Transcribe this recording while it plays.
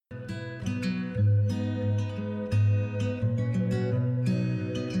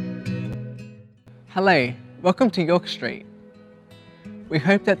Hello, welcome to York Street. We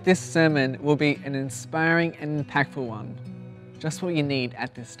hope that this sermon will be an inspiring and impactful one, just what you need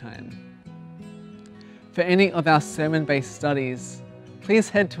at this time. For any of our sermon-based studies, please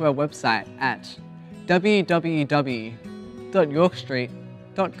head to our website at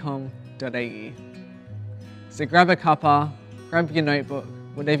www.yorkstreet.com.au. So grab a cuppa, grab your notebook,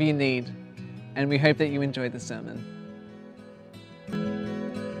 whatever you need, and we hope that you enjoy the sermon.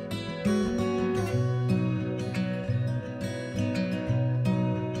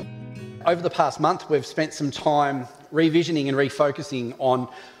 Over the past month, we've spent some time revisioning and refocusing on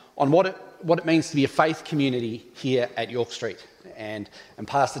what it means to be a faith community here at York Street. And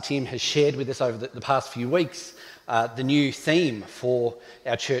Pastor Tim has shared with us over the past few weeks the new theme for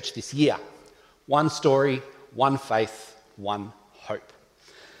our church this year. One story, one faith, one hope.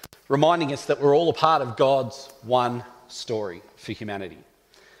 Reminding us that we're all a part of God's one story for humanity.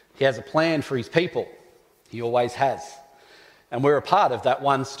 He has a plan for his people. He always has. And we're a part of that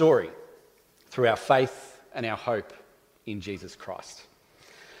one story through our faith and our hope in Jesus Christ.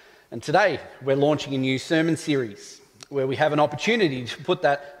 And today we're launching a new sermon series where we have an opportunity to put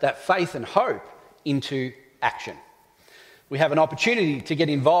that faith and hope into action. We have an opportunity to get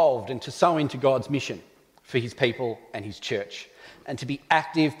involved and to sow into God's mission for his people and his church, and to be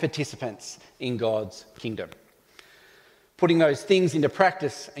active participants in God's kingdom. Putting those things into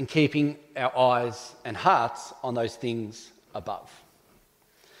practice and keeping our eyes and hearts on those things above.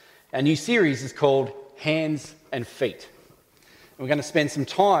 Our new series is called Hands and Feet. And we're going to spend some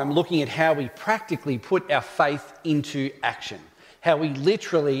time looking at how we practically put our faith into action, how we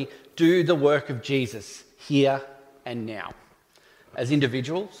literally do the work of Jesus here and now, as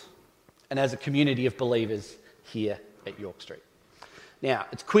individuals and as a community of believers here at York Street. Now,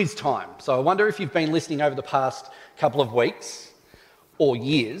 it's quiz time, so I wonder if you've been listening over the past couple of weeks or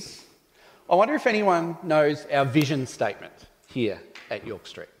years. I wonder if anyone knows our vision statement here at York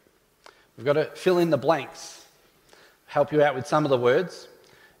Street. We've got to fill in the blanks, help you out with some of the words.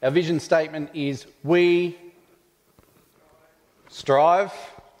 Our vision statement is, we strive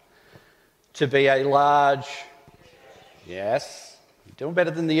to be a large, yes, you're doing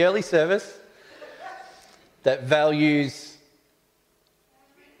better than the early service, that values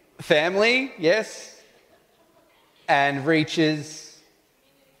family, yes, and reaches,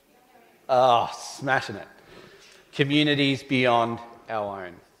 smashing it, communities beyond our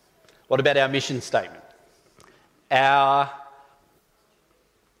own. What about our mission statement? Our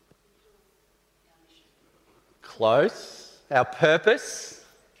purpose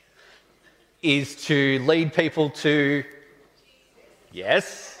is to lead people to,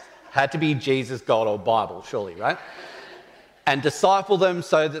 yes, had to be Jesus, God, or Bible, surely, right? And disciple them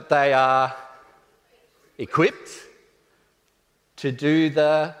so that they are equipped to do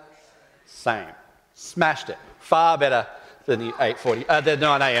the same. Smashed it. Far better than the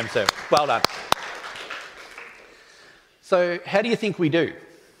 9 a.m. service. Well done. So how do you think we do?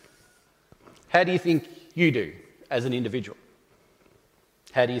 How do you think you do as an individual?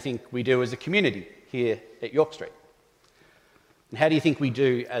 How do you think we do as a community here at York Street? And how do you think we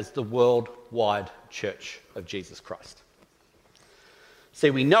do as the worldwide Church of Jesus Christ? See,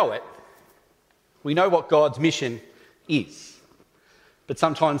 we know it. We know what God's mission is. But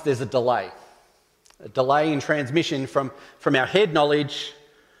sometimes there's a delay in transmission from our head knowledge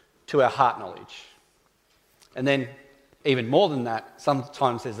to our heart knowledge. And then, even more than that,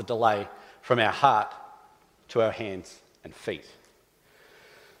 sometimes there's a delay from our heart to our hands and feet.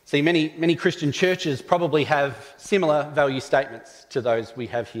 See, many Christian churches probably have similar value statements to those we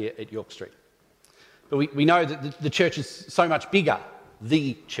have here at York Street. But we know that the church is so much bigger.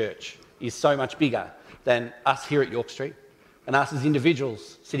 The church is so much bigger than us here at York Street and us as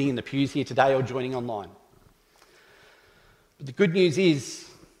individuals sitting in the pews here today or joining online. But the good news is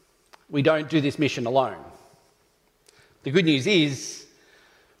we don't do this mission alone. The good news is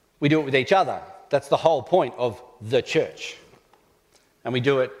we do it with each other. That's the whole point of the church. And we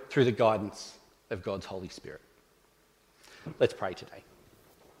do it through the guidance of God's Holy Spirit. Let's pray today.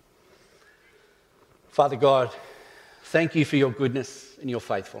 Father God, thank you for your goodness and your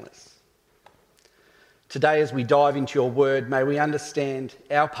faithfulness. Today, as we dive into your word, may we understand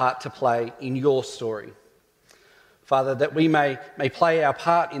our part to play in your story. Father, that we may play our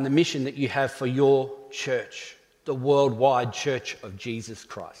part in the mission that you have for your church, the worldwide Church of Jesus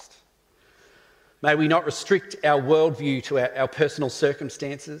Christ. May we not restrict our worldview to our personal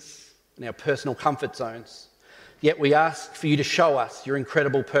circumstances and our personal comfort zones, yet we ask for you to show us your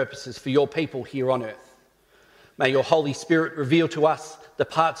incredible purposes for your people here on earth. May your Holy Spirit reveal to us the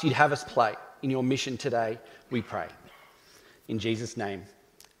parts you'd have us play in your mission today, we pray. In Jesus' name,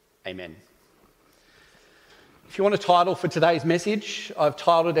 amen. If you want a title for today's message, I've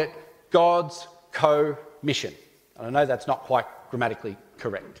titled it God's Co-Mission. And I know that's not quite grammatically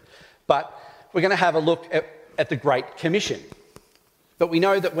correct, but we're going to have a look at the Great Commission. But we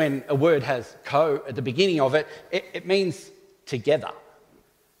know that when a word has co at the beginning of it, it means together.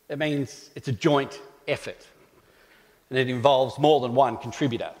 It means it's a joint effort, and it involves more than one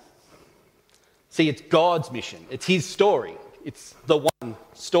contributor. See, it's God's mission. It's his story. It's the one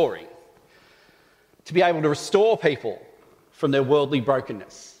story. To be able to restore people from their worldly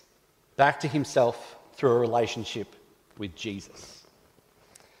brokenness back to himself through a relationship with Jesus.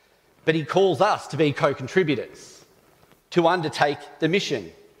 But he calls us to be co-contributors, to undertake the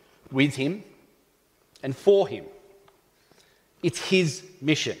mission with him and for him. It's his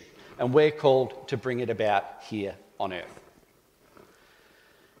mission, and we're called to bring it about here on earth.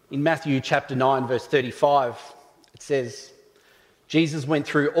 In Matthew chapter 9, verse 35, it says, Jesus went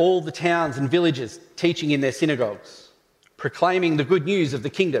through all the towns and villages, teaching in their synagogues, proclaiming the good news of the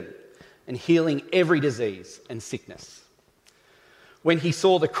kingdom and healing every disease and sickness. When he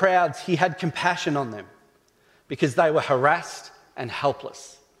saw the crowds, he had compassion on them because they were harassed and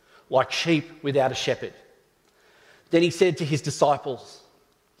helpless, like sheep without a shepherd. Then he said to his disciples,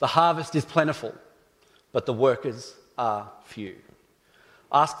 "The harvest is plentiful, but the workers are few.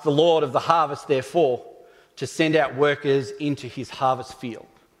 Ask the Lord of the harvest, therefore, to send out workers into his harvest field."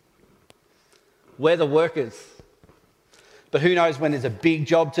 We're the workers. But who knows, when there's a big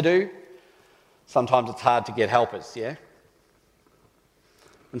job to do, sometimes it's hard to get helpers, yeah?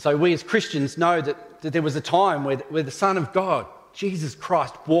 And so we as Christians know that there was a time where the Son of God, Jesus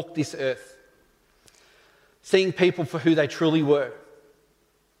Christ, walked this earth, seeing people for who they truly were,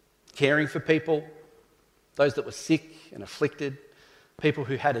 caring for people, those that were sick and afflicted, people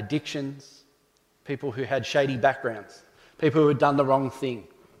who had addictions, people who had shady backgrounds, people who had done the wrong thing.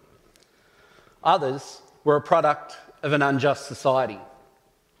 Others were a product of an unjust society,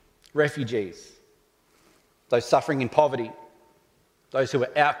 refugees, those suffering in poverty, those who were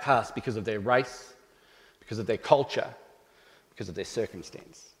outcast because of their race, because of their culture, because of their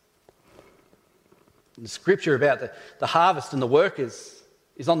circumstance. And the scripture about the harvest and the workers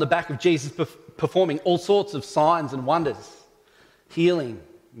is on the back of Jesus performing all sorts of signs and wonders, healing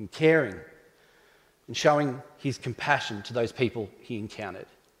and caring, and showing his compassion to those people he encountered.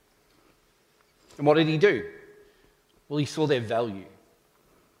 And what did he do? Well, he saw their value.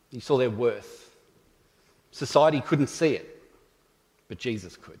 He saw their worth. Society couldn't see it, but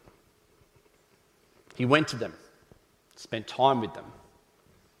Jesus could. He went to them, spent time with them.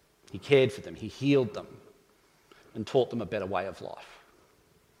 He cared for them. He healed them and taught them a better way of life.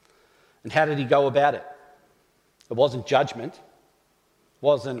 And how did he go about it? It wasn't judgment. It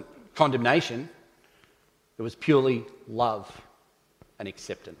wasn't condemnation. It was purely love and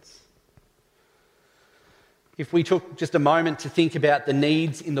acceptance. If we took just a moment to think about the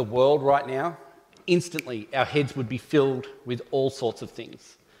needs in the world right now, instantly our heads would be filled with all sorts of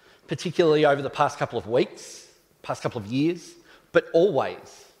things, particularly over the past couple of weeks, past couple of years, but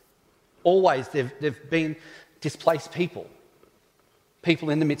always there've been displaced people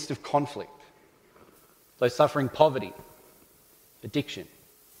in the midst of conflict, those suffering poverty, addiction,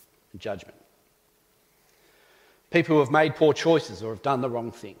 and judgment. People who have made poor choices or have done the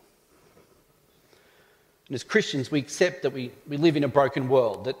wrong thing. And as Christians, we accept that we live in a broken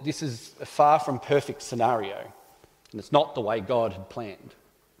world, that this is a far from perfect scenario, and it's not the way God had planned.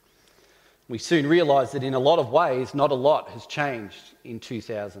 We soon realise that in a lot of ways, not a lot has changed in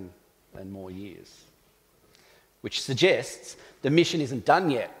 2,000 and more years, which suggests the mission isn't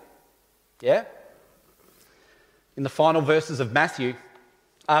done yet. Yeah? In the final verses of Matthew,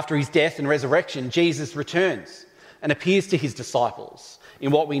 after his death and resurrection, Jesus returns and appears to his disciples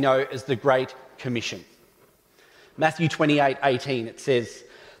in what we know as the Great Commission. Matthew 28:18, it says,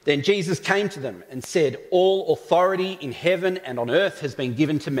 "Then Jesus came to them and said, 'All authority in heaven and on earth has been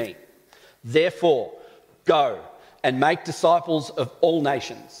given to me. Therefore, go and make disciples of all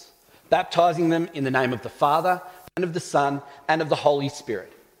nations, baptizing them in the name of the Father and of the Son and of the Holy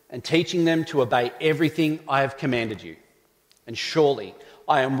Spirit, and teaching them to obey everything I have commanded you. And surely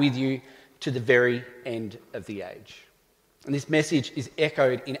I am with you to the very end of the age.'" And this message is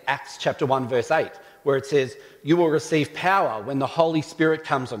echoed in Acts chapter 1, verse 8, where it says, "You will receive power when the Holy Spirit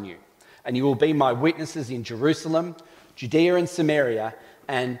comes on you, and you will be my witnesses in Jerusalem, Judea and Samaria,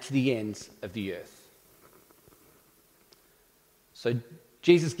 and to the ends of the earth." So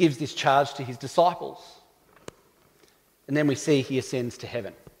Jesus gives this charge to his disciples. And then we see he ascends to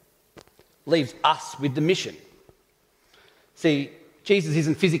heaven, leaves us with the mission. See, Jesus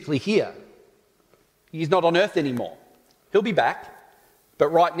isn't physically here. He's not on earth anymore. He'll be back, but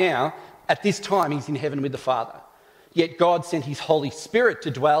right now, At this time, he's in heaven with the Father. Yet God sent his Holy Spirit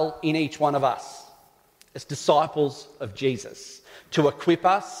to dwell in each one of us as disciples of Jesus, to equip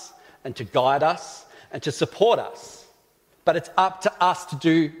us and to guide us and to support us. But it's up to us to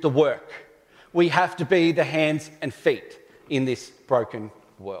do the work. We have to be the hands and feet in this broken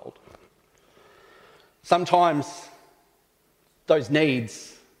world. Sometimes those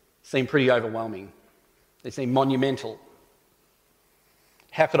needs seem pretty overwhelming. They seem monumental.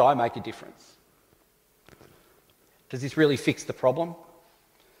 How could I make a difference? Does this really fix the problem?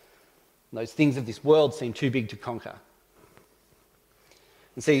 Those things of this world seem too big to conquer.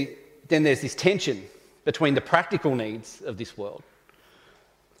 And see, then there's this tension between the practical needs of this world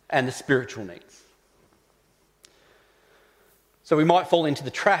and the spiritual needs. So we might fall into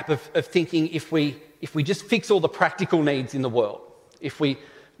the trap of thinking if we just fix all the practical needs in the world, if we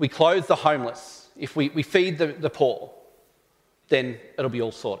clothe the homeless, if we feed the poor, then it'll be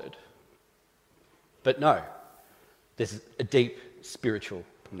all sorted. But no, there's a deep spiritual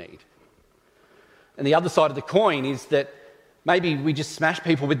need. And the other side of the coin is that maybe we just smash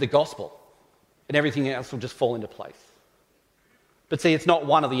people with the gospel and everything else will just fall into place. But see, it's not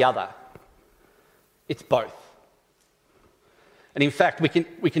one or the other. It's both. And in fact,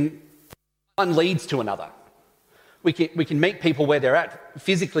 one leads to another. We can meet people where they're at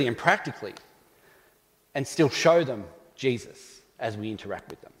physically and practically and still show them Jesus as we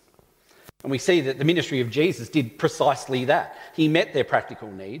interact with them. And we see that the ministry of Jesus did precisely that. He met their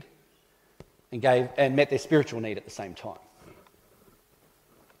practical need and met their spiritual need at the same time.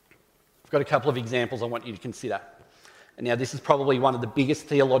 I've got a couple of examples I want you to consider. And now this is probably one of the biggest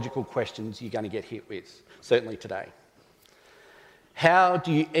theological questions you're going to get hit with, certainly today. How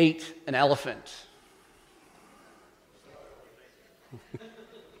do you eat an elephant?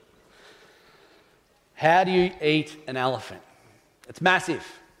 How do you eat an elephant? It's massive.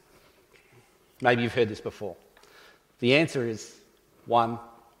 Maybe you've heard this before. The answer is one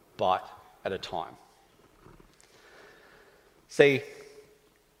bite at a time. See,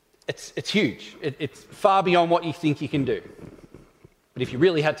 it's huge. It's far beyond what you think you can do. But if you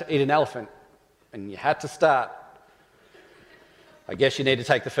really had to eat an elephant and you had to start, I guess you need to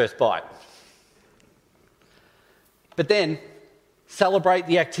take the first bite. But then celebrate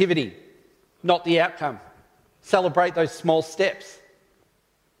the activity, not the outcome. Celebrate those small steps,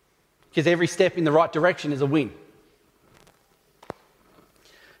 because every step in the right direction is a win.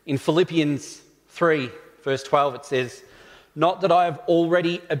 In Philippians 3, verse 12, it says, "Not that I have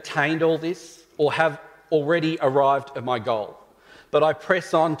already obtained all this or have already arrived at my goal, but I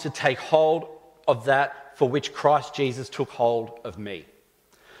press on to take hold of that for which Christ Jesus took hold of me.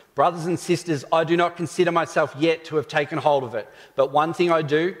 Brothers and sisters, I do not consider myself yet to have taken hold of it, but one thing I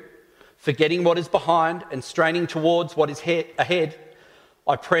do, forgetting what is behind and straining towards what is ahead,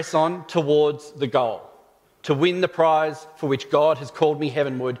 I press on towards the goal, to win the prize for which God has called me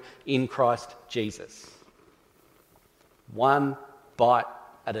heavenward in Christ Jesus." One bite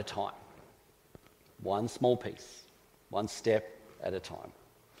at a time. One small piece. One step at a time.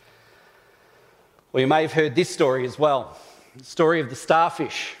 Well, you may have heard this story as well. The story of the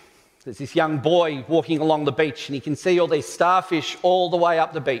starfish. There's this young boy walking along the beach and he can see all these starfish all the way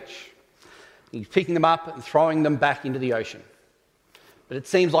up the beach. He's picking them up and throwing them back into the ocean. But it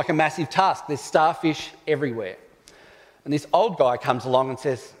seems like a massive task. There's starfish everywhere. And this old guy comes along and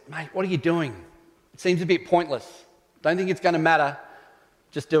says, "Mate, what are you doing? It seems a bit pointless. Don't think it's going to matter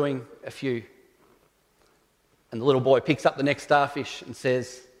just doing a few." And the little boy picks up the next starfish and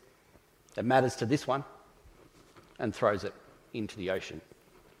says, "It matters to this one," and throws it into the ocean.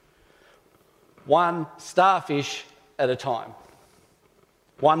 One starfish at a time.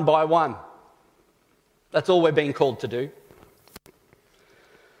 One by one. That's all we're being called to do.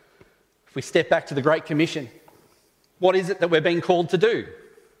 If we step back to the Great Commission, what is it that we're being called to do?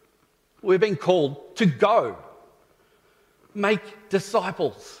 We're being called to go. Make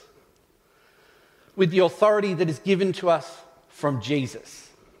disciples with the authority that is given to us from Jesus.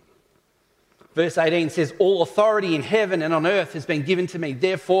 Verse 18 says, "All authority in heaven and on earth has been given to me,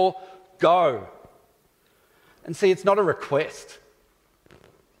 therefore go." And see, it's not a request.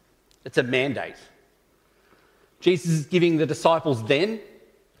 It's a mandate. Jesus is giving the disciples then,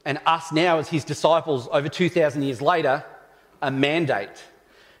 and us now as his disciples over 2,000 years later, a mandate.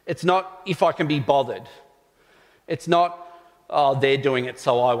 It's not if I can be bothered. It's not, oh, they're doing it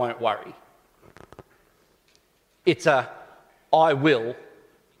so I won't worry. It's a, I will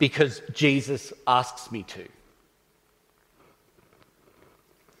because Jesus asks me to.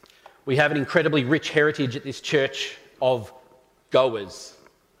 We have an incredibly rich heritage at this church of goers.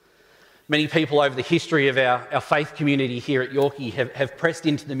 Many people over the history of our faith community here at Yorkie have pressed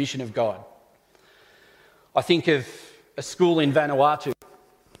into the mission of God. I think of a school in Vanuatu.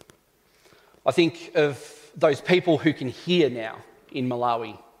 I think of those people who can hear now in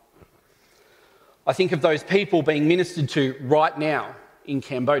Malawi. I think of those people being ministered to right now in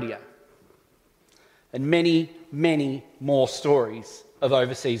Cambodia. And many, many more stories of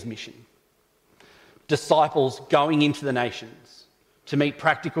overseas mission. Disciples going into the nations to meet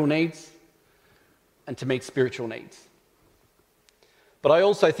practical needs and to meet spiritual needs. But I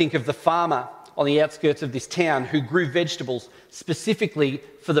also think of the farmer on the outskirts of this town who grew vegetables specifically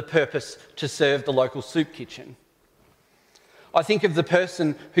for the purpose to serve the local soup kitchen. I think of the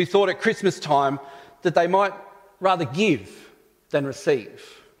person who thought at Christmas time that they might rather give than receive.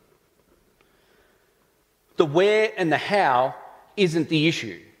 The where and the how isn't the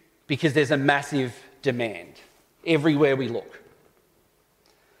issue because there's a massive demand everywhere we look.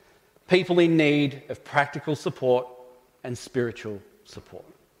 People in need of practical support and spiritual support.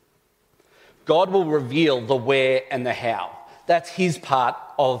 God will reveal the where and the how. That's his part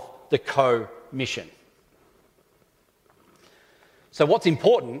of the co-mission. So what's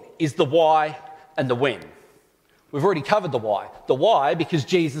important is the why and the when. We've already covered the why. The why because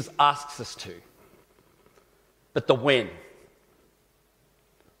Jesus asks us to. But the when.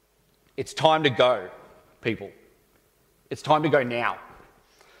 It's time to go, people. It's time to go now.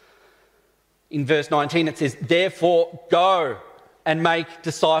 In verse 19 it says, "Therefore go and make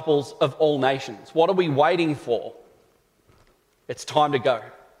disciples of all nations." What are we waiting for? It's time to go.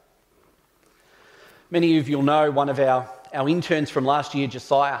 Many of you will know one of our interns from last year,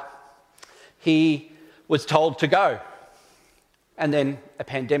 Josiah. He was told to go, and then a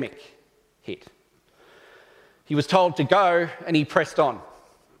pandemic hit. He was told to go, and he pressed on.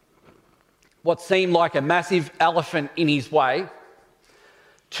 What seemed like a massive elephant in his way,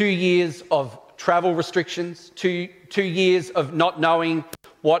 2 years of travel restrictions, two years of not knowing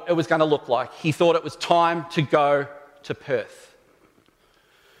what it was going to look like. He thought it was time to go to Perth.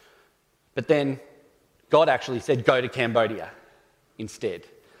 But then God actually said, go to Cambodia instead.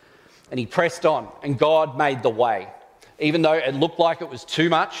 And he pressed on, and God made the way. Even though it looked like it was too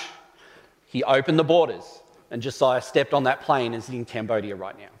much, he opened the borders, and Josiah stepped on that plane and is in Cambodia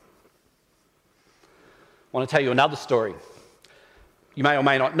right now. I want to tell you another story. You may or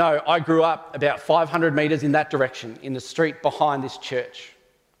may not know, I grew up about 500 metres in that direction, in the street behind this church.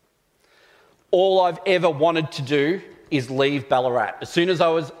 All I've ever wanted to do is leave Ballarat. As soon as I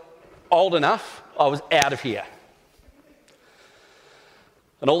was old enough, I was out of here.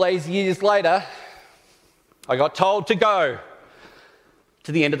 And all these years later, I got told to go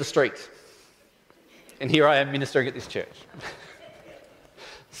to the end of the street. And here I am ministering at this church.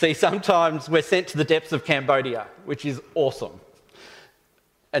 See, sometimes we're sent to the depths of Cambodia, which is awesome.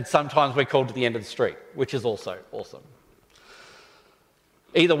 And sometimes we're called to the end of the street, which is also awesome.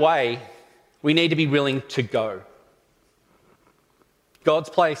 Either way, we need to be willing to go. God's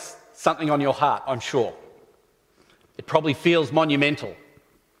placed something on your heart, I'm sure. It probably feels monumental.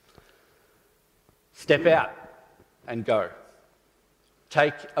 Step out and go.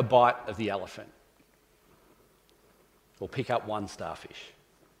 Take a bite of the elephant. Or pick up one starfish.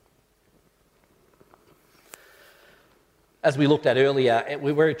 As we looked at earlier,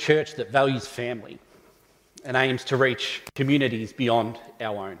 we're a church that values family and aims to reach communities beyond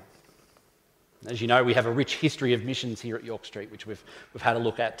our own. As you know, we have a rich history of missions here at York Street, which we've had a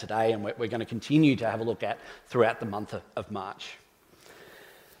look at today, and we're going to continue to have a look at throughout the month of March.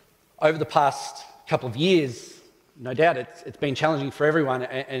 Over the past couple of years, no doubt it's been challenging for everyone,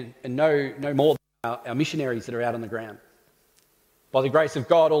 and no more than our missionaries that are out on the ground. By the grace of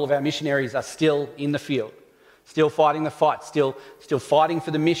God, all of our missionaries are still in the field, still fighting the fight, still fighting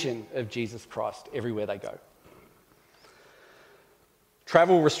for the mission of Jesus Christ everywhere they go.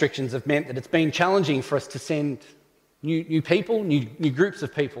 Travel restrictions have meant that it's been challenging for us to send new people, new groups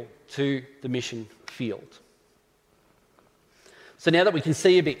of people to the mission field. So now that we can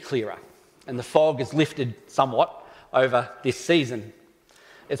see a bit clearer and the fog has lifted somewhat over this season,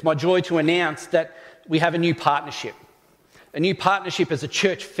 it's my joy to announce that we have a new partnership as a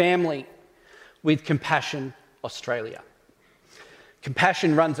church family with Compassion Australia.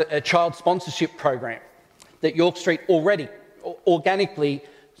 Compassion runs a child sponsorship program that York Street already organically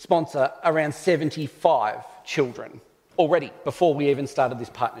sponsor around 75 children already before we even started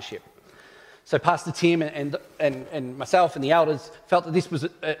this partnership. So Pastor Tim and myself and the elders felt that this was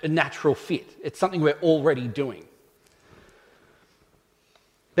a natural fit. It's something we're already doing.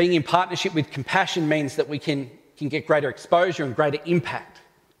 Being in partnership with Compassion means that we can get greater exposure and greater impact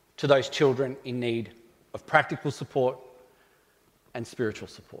to those children in need of practical support and spiritual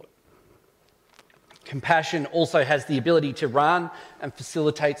support. Compassion also has the ability to run and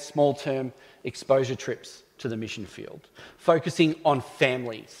facilitate small-term exposure trips to the mission field, focusing on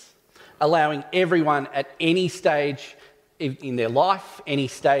families, allowing everyone at any stage in their life, any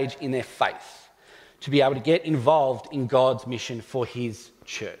stage in their faith, to be able to get involved in God's mission for his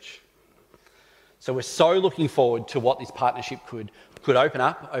church. So we're so looking forward to what this partnership could open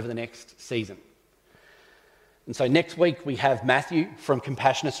up over the next season. And so next week we have Matthew from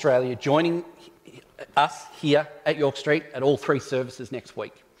Compassion Australia joining us here at York Street at all 3 services next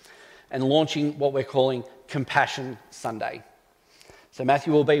week and launching what we're calling Compassion Sunday. So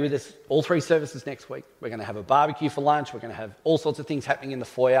Matthew will be with us all 3 services next week. We're going to have a barbecue for lunch. We're going to have all sorts of things happening in the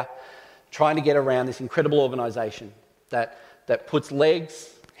foyer, trying to get around this incredible organisation that puts legs,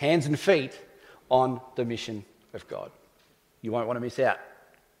 hands and feet on the mission of God. You won't want to miss out.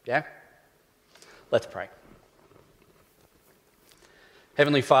 Yeah? Let's pray.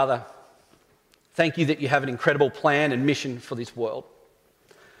 Heavenly Father, thank you that you have an incredible plan and mission for this world.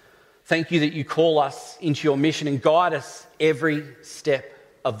 Thank you that you call us into your mission and guide us every step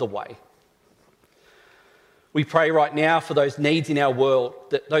of the way. We pray right now for those needs in our world,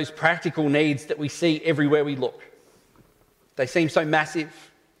 that those practical needs that we see everywhere we look. They seem so massive.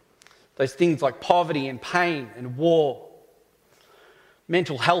 Those things like poverty and pain and war,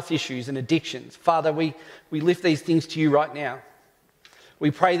 mental health issues and addictions. Father, we lift these things to you right now. We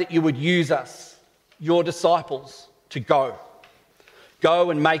pray that you would use us, your disciples, to go.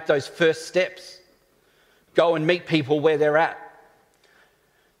 Go and make those first steps. Go and meet people where they're at.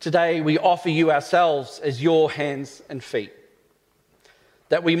 Today we offer you ourselves as your hands and feet,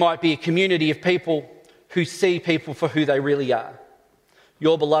 that we might be a community of people who see people for who they really are,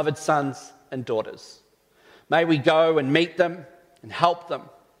 your beloved sons and daughters. May we go and meet them and help them.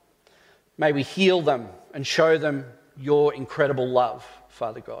 May we heal them and show them your incredible love,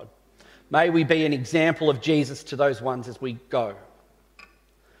 Father God. May we be an example of Jesus to those ones as we go.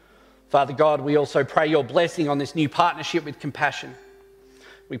 Father God, we also pray your blessing on this new partnership with Compassion.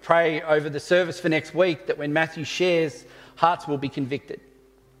 We pray over the service for next week that when Matthew shares, hearts will be convicted.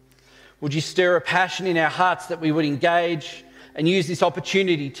 Would you stir a passion in our hearts that we would engage and use this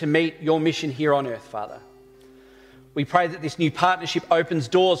opportunity to meet your mission here on earth, Father. We pray that this new partnership opens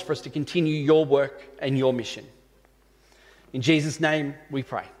doors for us to continue your work and your mission. In Jesus' name we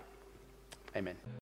pray. Amen.